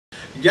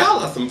Y'all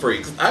are some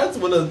freaks. I just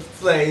want to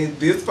say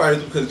this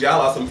first because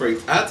y'all are some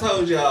freaks. I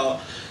told y'all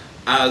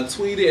I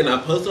tweeted and I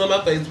posted on my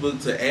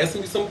Facebook to ask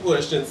me some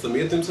questions,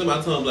 submit them to my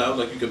Tumblr. I was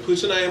like, you can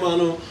put your name on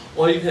them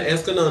or you can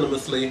ask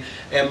anonymously.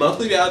 And most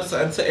of y'all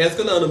decided to ask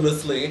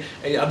anonymously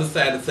and y'all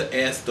decided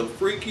to ask the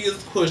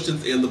freakiest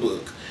questions in the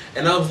book.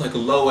 And I was like,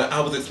 Lord,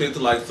 I was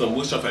expecting like some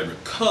what's your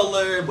favorite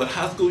color, what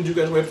high school did you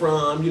graduate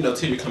from,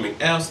 tell your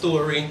coming out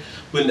story.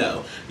 But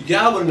no,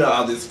 y'all want to know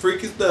all this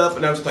freaky stuff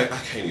and I was just like,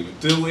 I can't even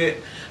do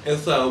it. And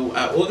so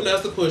I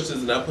organized the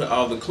questions and I put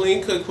all the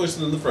clean cut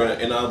questions in the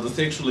front and all the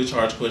sexually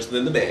charged questions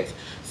in the back.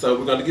 So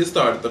we're going to get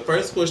started. The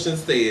first question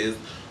says,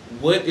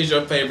 what is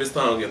your favorite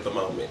song at the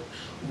moment?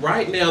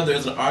 Right now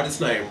there's an artist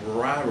named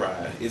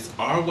Rye. It's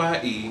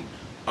Rye,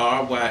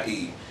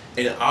 Rye.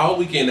 And all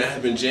weekend I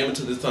have been jamming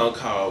to this song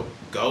called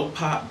Go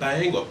Pop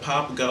Bang or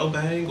Pop Go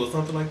Bang or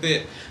something like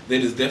that.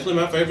 That is definitely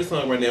my favorite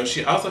song right now.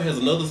 She also has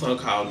another song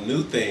called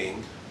New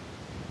Thing.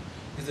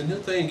 Is it New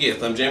Thing?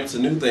 Yes, I'm jamming to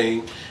New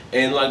Thing.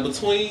 And like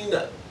between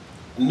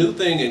New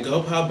Thing and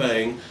Go Pop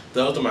Bang,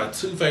 those are my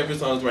two favorite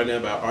songs right now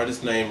by an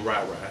artist named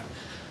Rai.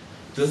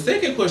 The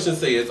second question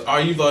says,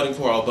 are you voting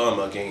for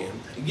Obama again?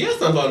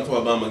 Yes, I'm voting for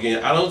Obama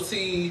again. I don't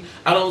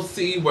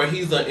see where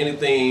he's done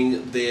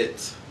anything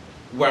that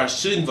where I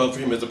shouldn't vote for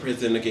him as a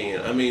president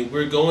again. I mean,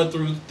 we're going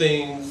through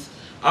things.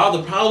 All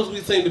the problems we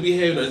seem to be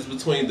having is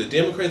between the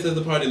Democrats as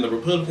a party and the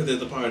Republicans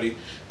as a party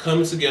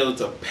coming together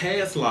to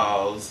pass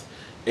laws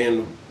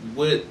and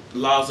what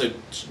laws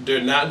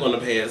they're not going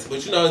to pass. But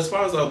as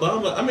far as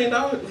Obama, I mean,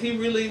 he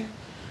really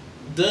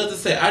does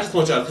say, I just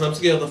want y'all to come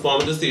together,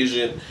 form a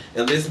decision,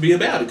 and let's be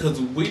about it. Because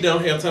we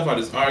don't have time for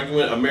this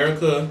argument.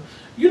 America,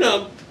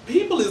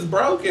 people is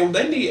broken.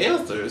 They need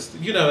answers.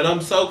 And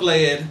I'm so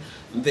glad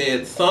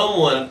that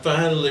someone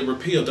finally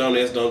repealed Don't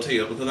Ask, Don't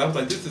Tell. Because I was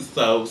like, this is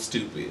so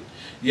stupid.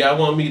 Y'all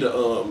want me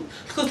to,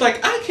 because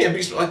like, I can't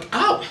be, like,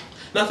 not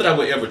that I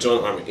would ever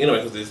join the army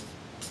anyway, because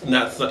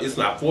it's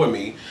not for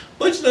me.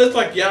 But it's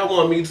like y'all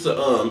want me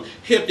to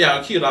help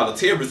y'all kill all the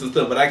terrorists and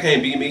stuff, but I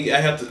can't be me. I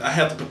have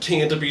to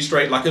pretend to be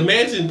straight. Like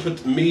imagine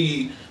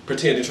me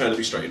pretending trying to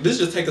be straight. Let's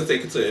just take a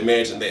second to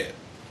imagine that,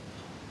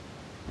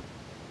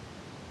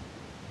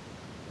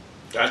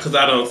 because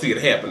I don't see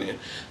it happening.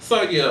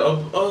 So yeah,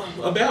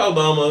 about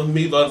Obama,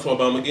 me voting for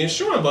Obama again.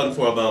 Sure, I'm voting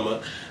for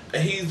Obama.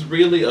 He's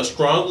really a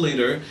strong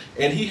leader,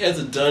 and he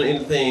hasn't done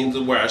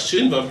anything where I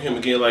shouldn't vote for him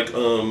again, like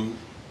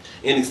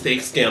any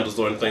sex scandals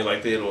or anything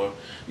like that, or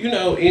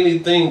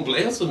anything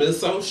blasphemous.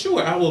 So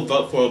sure, I will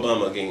vote for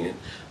Obama again.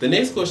 The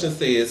next question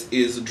says,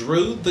 is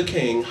Drew the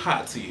King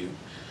hot to you?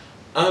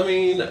 I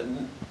mean,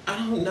 I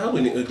don't know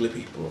any ugly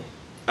people.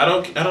 I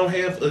don't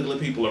have ugly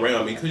people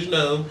around me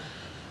because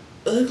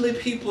ugly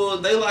people,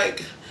 they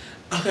like.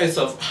 Okay,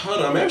 so hold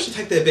on. Maybe I should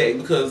take that back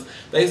because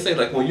they say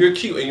like when you're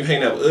cute and you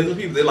hang out with ugly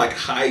people, they like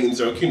heightens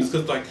your cuteness.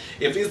 Because like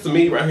if it's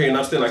me right here and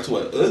I'm saying like to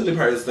an ugly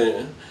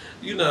person,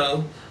 you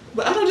know.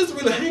 But I don't just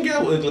really hang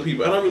out with ugly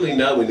people. I don't really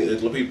know any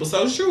ugly people.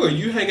 So sure,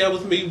 you hang out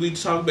with me. We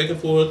talk back and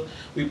forth.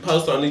 We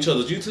post on each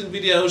other's YouTube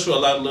videos. Show a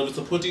lot of love and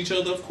support to each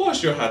other. Of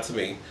course, you're hot to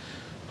me.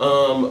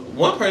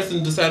 One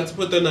person decided to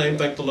put their name.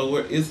 Thank the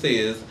Lord. It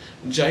says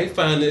Jay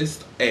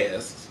Finest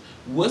asks,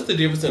 what's the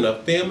difference in a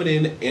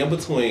feminine in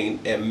between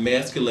and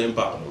masculine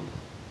bottom?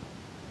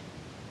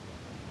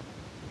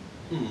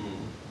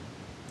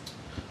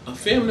 A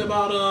feminine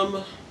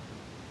bottom.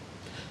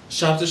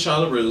 Shops at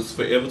Charlotte Russe,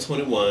 Forever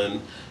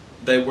 21.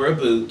 They wear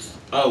boots.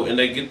 Oh, and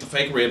they get the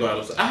fake red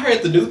bottoms. I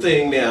heard the new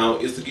thing now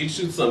is to get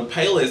you some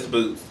Payless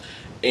boots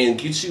and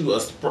get you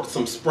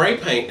some spray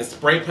paint and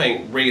spray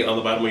paint red on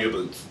the bottom of your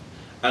boots.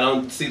 I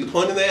don't see the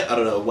point in that. I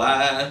don't know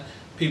why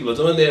people are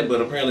doing that,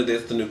 but apparently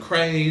that's the new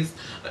craze.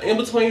 In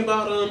between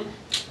bottom,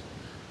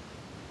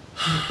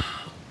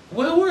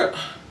 well,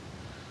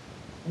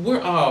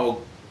 we're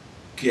all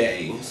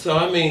gay, so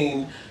I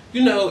mean,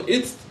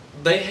 it's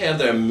they have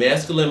their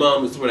masculine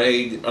moments where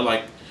they are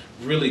like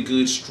really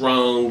good,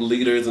 strong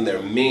leaders, and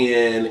they're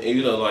men,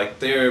 and like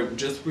they're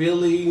just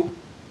really,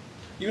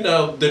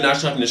 they're not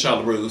shopping at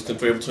Charlotte Russe and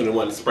Forever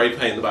 21 and spray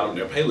painting the bottom of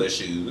their Payless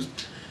shoes,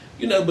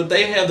 but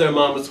they have their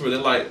moments where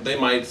they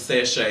might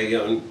sashay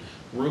and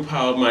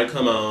RuPaul might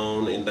come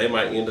on and they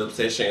might end up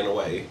sashaying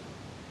away,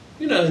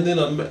 and then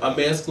a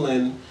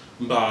masculine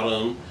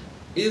bottom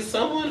is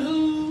someone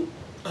who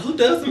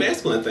does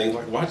masculine things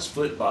like watch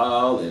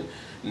football and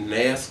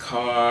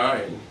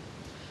NASCAR and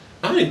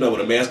I don't even know what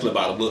a masculine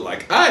bottom look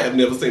like. I have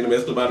never seen a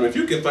masculine bottom. If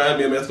you can find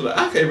me a masculine,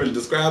 I can't really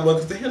describe one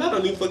because I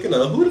don't even fucking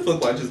know who the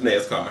fuck watches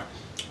NASCAR.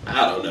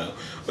 I don't know.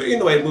 But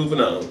anyway,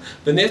 moving on.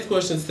 The next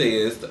question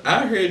says,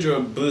 I heard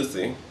your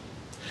pussy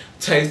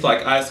tastes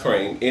like ice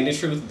cream. Any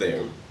truth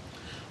there?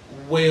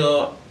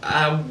 Well,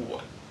 I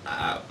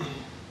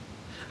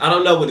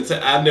don't know what it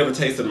tastes. I've never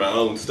tasted my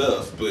own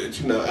stuff,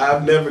 but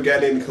I've never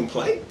got any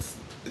complaints.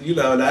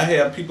 And I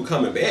have people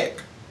coming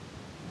back.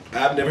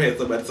 I've never had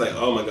somebody say,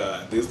 "Oh my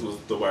God, this was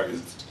the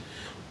worst."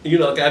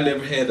 Like I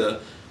never had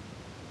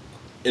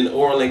an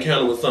oral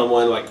encounter with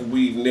someone like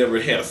we've never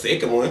had a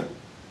second one.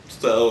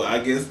 So I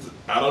guess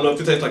I don't know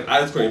if it tastes like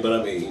ice cream, but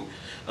I mean,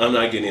 I'm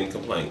not getting any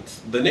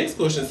complaints. The next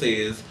question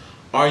says,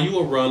 Are you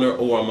a runner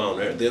or a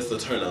moaner? That's a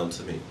turn on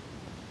to me.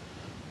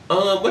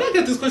 When I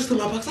got this question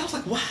to my box, I was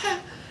like, why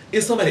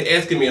is somebody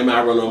asking me am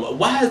I a runner?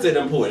 Why is that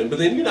important? But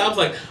then, I was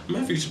like,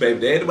 my future baby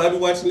daddy might be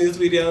watching this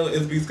video.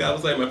 As B. Scott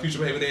was like, my future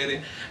baby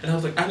daddy. And I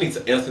was like, I need to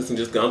answer this and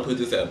just go and put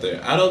this out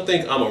there. I don't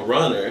think I'm a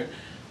runner.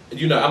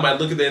 I might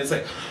look at that and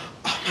say,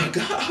 oh my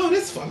God, oh,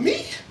 that's for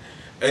me.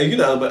 And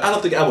but I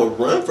don't think I would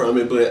run from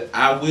it, but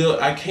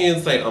I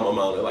can say I'm a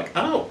moaner. Like,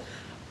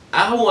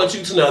 I want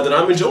you to know that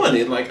I'm enjoying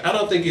it. Like, I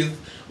don't think it's,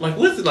 like,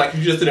 what's it like if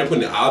you just sit there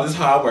putting in all this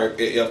hard work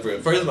and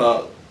effort? First of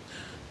all,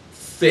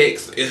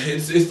 sex,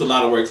 it's a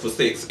lot of work for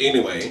sex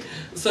anyway.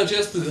 So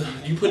just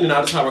you putting in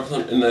all this hard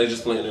work and they're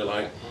just laying there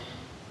like,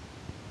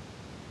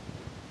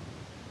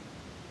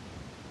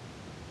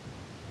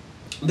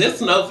 that's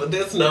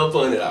no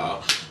fun at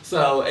all.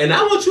 So, and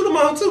I want you to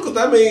moan too, because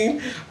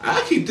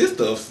I keep this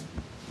stuff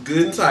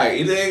good and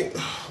tight. It ain't,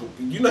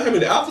 you know how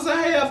many offers I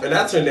have, and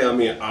I turn down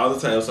men all the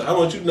time. So I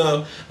want you to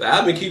know that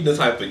I've been keeping this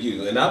hype for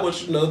you, and I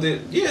want you to know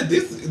that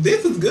this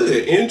is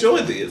good. Enjoy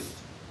this.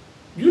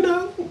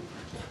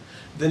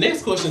 The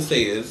next question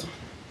says,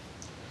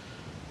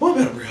 one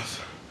minute,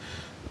 breath.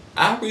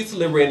 I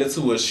recently ran into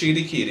a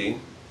shitty kitty.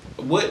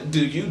 What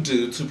do you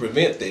do to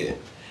prevent that?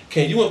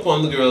 Can you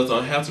inform the girls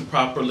on how to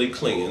properly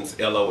cleanse?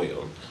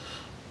 LOL.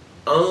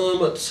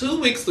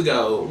 2 weeks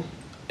ago,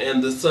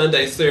 in the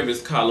Sunday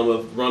service column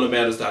of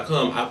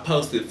RonaldMatters.com, I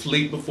posted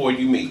 "Fleet before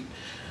you meet."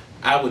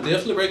 I would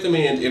definitely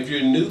recommend, if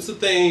you're new to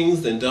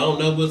things and don't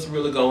know what's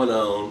really going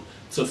on,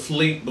 to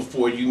fleet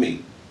before you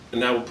meet.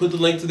 And I will put the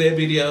link to that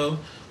video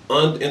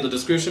in the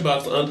description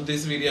box under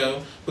this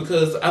video,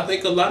 because I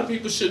think a lot of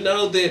people should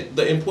know that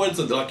the importance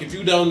of, like, if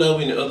you don't know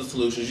any other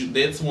solutions,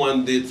 that's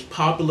one that's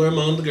popular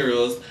among the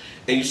girls,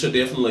 and you should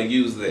definitely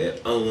use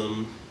that.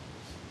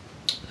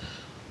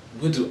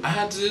 What do?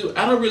 I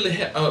don't really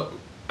have.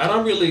 I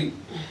don't really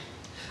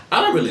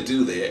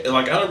do that.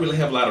 Like, I don't really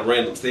have a lot of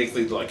random sex.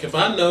 Like, if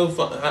I know,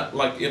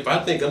 if I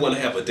think I'm gonna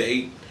have a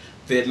date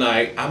that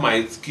night, I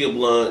might skip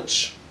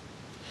lunch.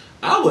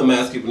 I wouldn't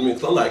mind skipping a meal,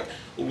 because I'm like,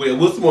 well,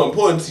 what's more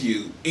important to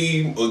you,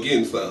 eating or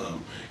getting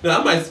some?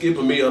 I might skip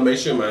a meal, make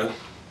sure my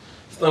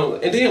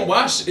stomach, and then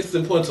wash. It's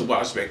important to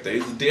wash back there.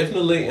 It's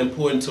definitely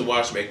important to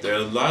wash back there. A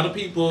lot of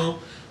people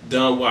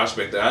don't wash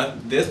back there.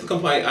 That's the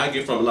complaint I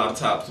get from a lot of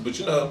tops.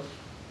 But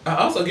I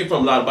also get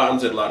from a lot of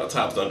bottoms that a lot of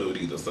tops don't do it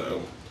either.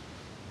 So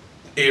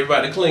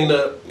everybody clean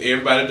up.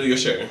 Everybody do your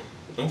share.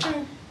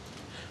 Okay.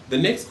 The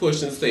next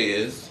question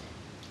says,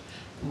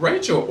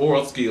 rate your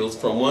oral skills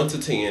from 1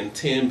 to 10,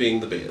 10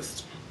 being the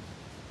best.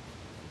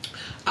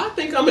 I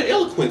think I'm an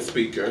eloquent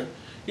speaker.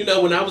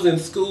 When I was in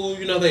school,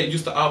 they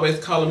used to always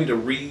call me to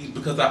read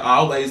because I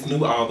always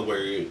knew all the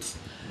words.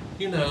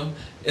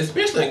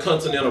 Especially in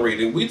continental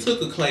reading. We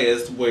took a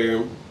class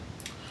where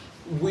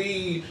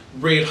we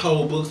read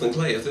whole books in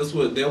class.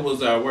 That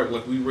was our work.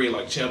 Like, we read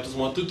like chapters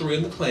 1 through 3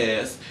 in the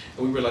class,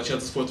 and we read like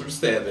chapters 4 through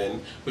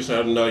 7, which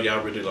I know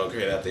y'all really don't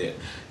care about that.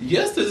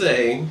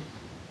 Yesterday,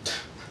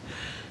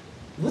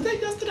 was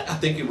that yesterday? I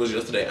think it was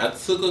yesterday. I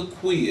took a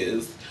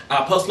quiz.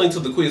 I posted a link to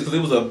the quiz because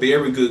it was a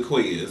very good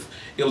quiz.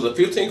 It was a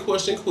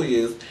 15-question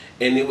quiz,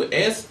 and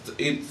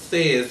it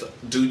says,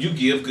 do you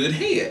give good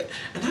head?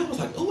 And I was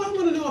like, oh, I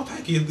want to know if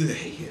I give good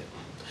head.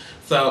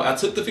 So I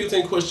took the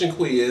 15-question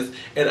quiz,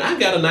 and I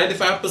got a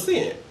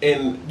 95%.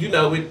 And,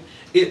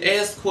 it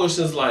asks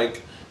questions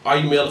like, are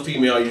you male or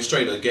female? Are you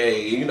straight or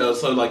gay?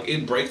 So like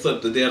it breaks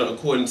up the data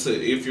according to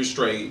if you're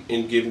straight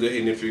and giving good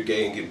head, and if you're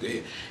gay and giving good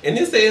head. And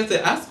it says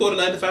that I scored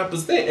a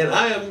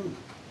 95%,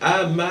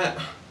 and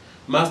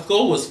my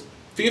score was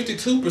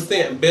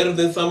 52% better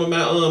than some of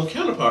my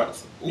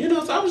counterparts.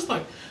 So I was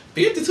like,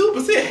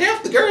 52%,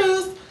 half the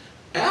girls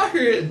out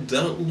here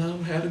don't know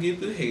how to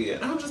give good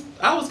head.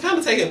 I was kind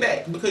of taken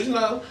back because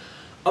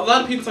a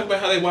lot of people talk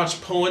about how they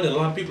watch porn, and a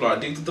lot of people are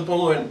addicted to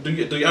porn. Do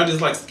y'all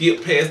just like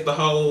skip past the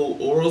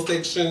whole oral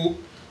section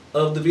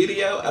of the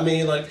video?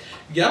 Like,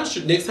 y'all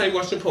should, next time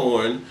you're watching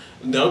porn,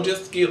 don't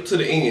just skip to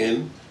the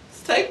end.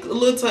 Take a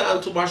little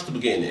time to watch the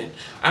beginning.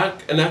 I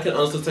can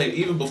honestly say,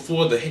 even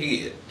before the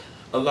head,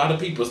 a lot of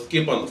people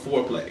skip on the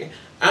foreplay.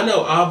 I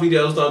know all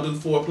videos don't do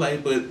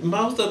foreplay, but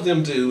most of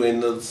them do,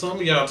 and some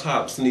of y'all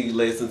tops need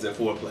lessons in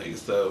foreplay.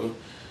 So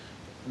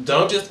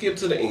don't just skip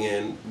to the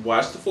end.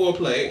 Watch the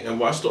foreplay and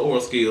watch the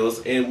oral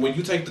skills, and when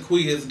you take the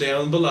quiz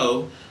down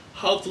below,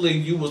 hopefully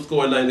you will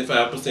score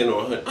 95%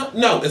 or 100.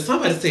 No, and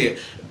somebody said,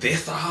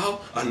 that's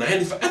all? A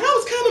 95? And I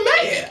was kind of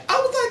mad. I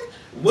was like,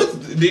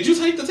 what? Did you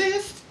take the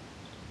test?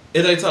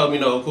 And they told me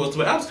no, of course,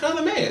 but I was kind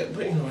of mad.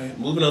 But anyway,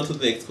 moving on to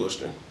the next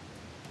question.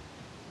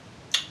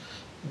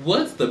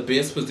 What's the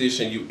best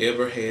position you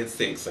ever had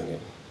sex in?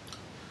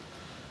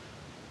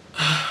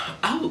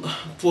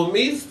 For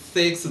me,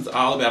 sex is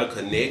all about a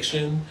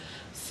connection.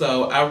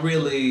 So I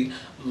really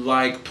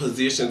like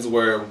positions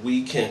where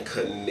we can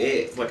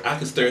connect. Like, I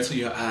can stare into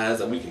your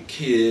eyes and we can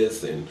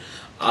kiss and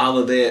all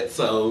of that.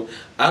 So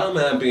I don't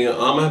mind being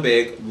on my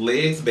back,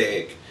 legs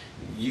back,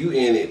 you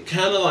in it.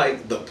 Kind of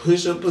like the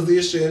push-up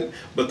position,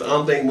 but the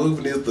only thing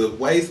moving is the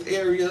waist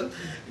area.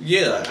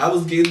 Yeah, I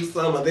was getting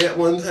some of that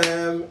one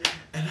time,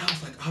 and I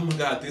was like, oh my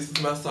God, this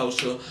is my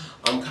social.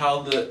 I'm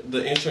calling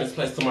the insurance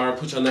place tomorrow.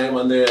 Put your name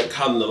on there.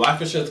 Calling the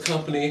life insurance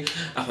company.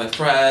 I was like,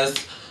 fries.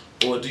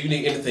 Or do you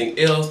need anything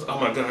else? Oh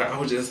my God, I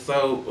was just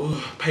so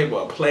paper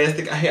or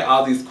plastic. I had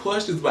all these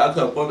questions, but I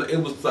couldn't find it.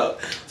 It was so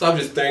I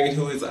was just staring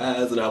into his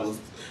eyes, and I was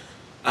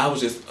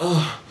just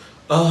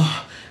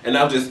and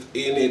I was just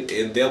in it,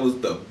 and that was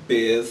the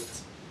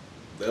best.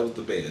 That was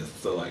the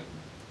best. So like,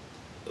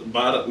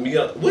 bottom me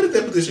up. What is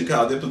that position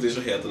called? That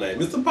position has a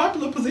name. It's a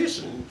popular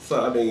position.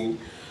 So I mean,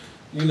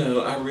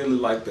 I really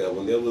like that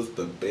one. That was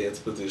the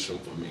best position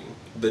for me.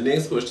 The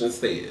next question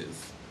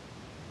says,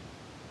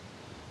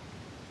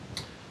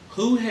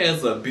 who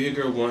has a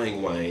bigger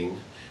wang wang,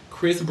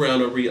 Chris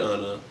Brown or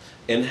Rihanna?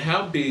 And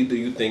how big do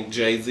you think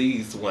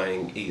Jay-Z's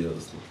wang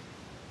is?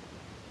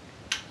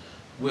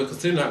 Well,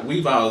 considering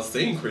we've all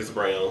seen Chris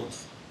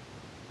Brown's,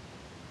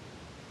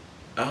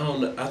 I don't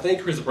know. I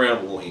think Chris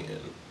Brown will win.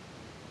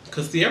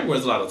 Because Sierra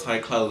wears a lot of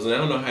tight clothes, and I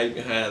don't know how you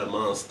can hide a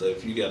monster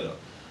if you got I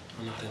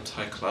don't know, them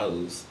tight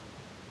clothes.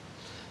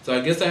 So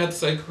I guess I have to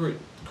say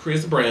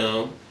Chris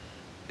Brown.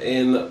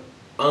 And,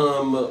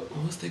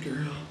 what's that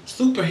girl?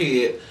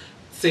 Superhead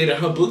said in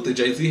her book that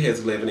Jay-Z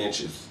has 11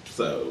 inches.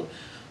 So,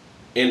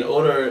 in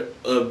order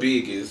of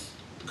biggest,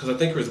 because I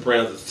think Chris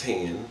Brown's is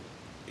 10.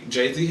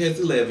 Jay-Z has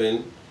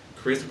 11,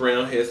 Chris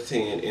Brown has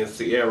 10, and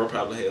Sierra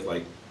probably has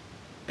like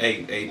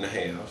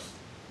 8.5.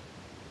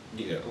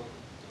 Yeah,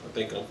 I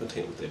think I'm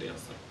content with that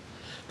answer.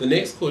 The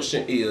next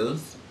question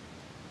is,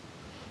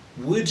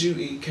 would you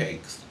eat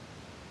cakes?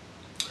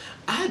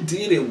 I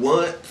did it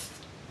once.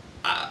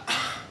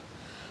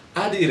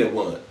 I did it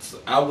once.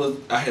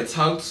 I had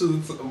talked to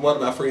one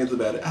of my friends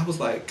about it. I was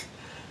like,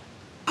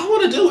 I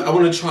want to do it. I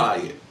want to try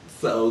it.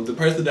 So the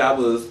person that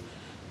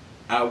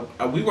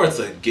we weren't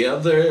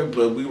together,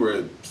 but we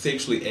were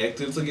sexually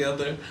active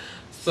together.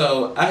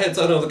 So I had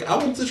told him, I was like, I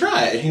want to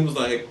try it. And he was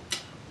like,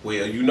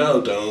 well,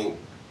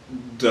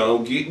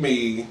 don't get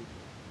me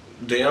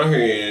down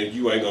here and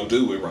you ain't gonna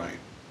do it right.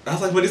 I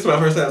was like, but this is my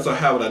first time, so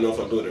how would I know if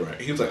I'm doing it right?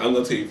 He was like, I'm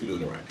gonna tell you if you're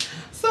doing it right.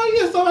 So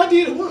yeah, so I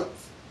did it once.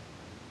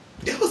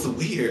 It was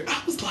weird.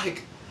 I was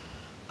like,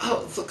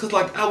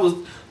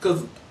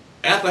 because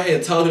after I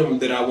had told him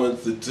that I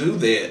wanted to do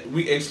that,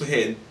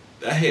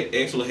 I had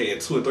actually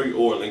had 2 or 3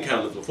 oral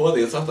encounters before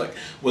this. So I was like,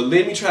 well,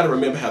 let me try to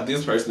remember how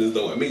this person is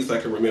doing me so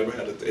I can remember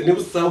how to do it. And it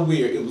was so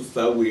weird. It was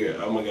so weird.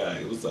 Oh my God,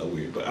 it was so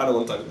weird. But I don't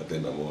want to talk about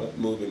that no more.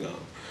 Moving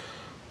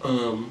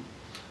on.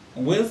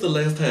 When's the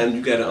last time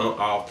you got it on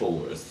all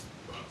fours?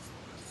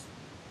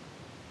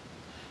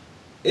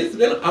 It's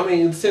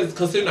been, since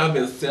considering I've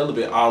been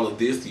celibate all of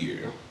this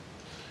year,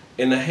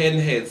 and I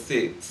hadn't had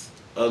sex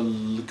a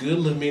good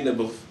little minute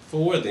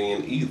before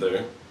then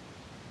either.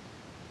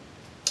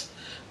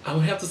 I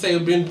would have to say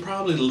it's been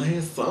probably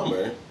last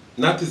summer.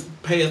 Not this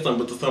past summer,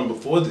 but the summer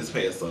before this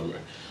past summer.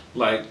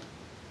 Like,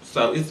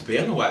 so it's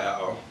been a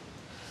while.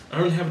 I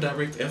don't really have a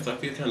direct answer. I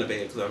feel kind of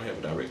bad because I don't have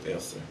a direct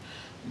answer.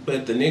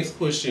 But the next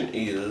question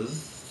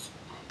is,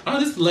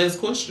 this is the last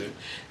question.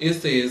 It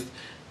says,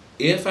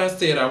 if I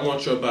said I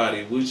want your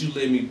body, would you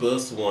let me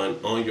bust one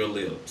on your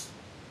lips?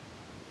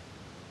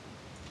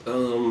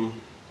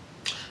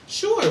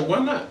 Sure, why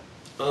not?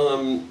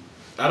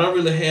 I don't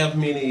really have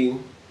many,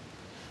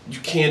 you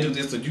can do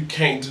this or you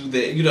can't do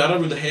that. I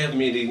don't really have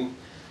many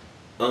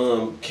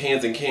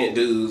cans and can't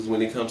do's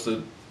when it comes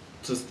to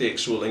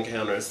sexual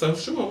encounters. So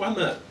sure, why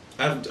not?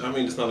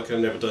 It's not like I've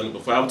never done it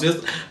before. I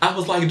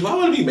was like, do I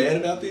want to be mad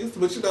about this?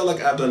 But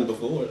like I've done it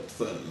before,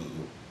 so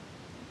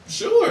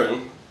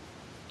sure,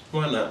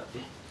 why not?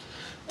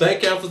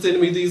 Thank y'all for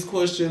sending me these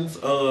questions.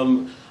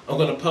 I'm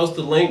gonna post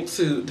a link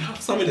to,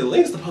 so many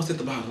links to post at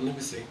the bottom. Let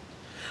me see.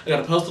 I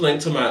gotta post a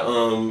link to my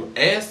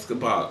ask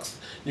box.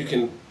 You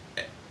can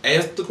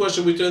ask the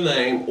question with your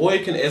name, or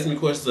you can ask me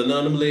questions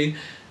anonymously.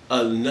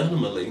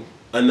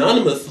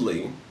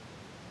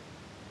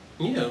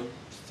 Yeah.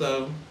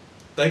 So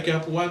thank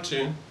y'all for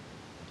watching.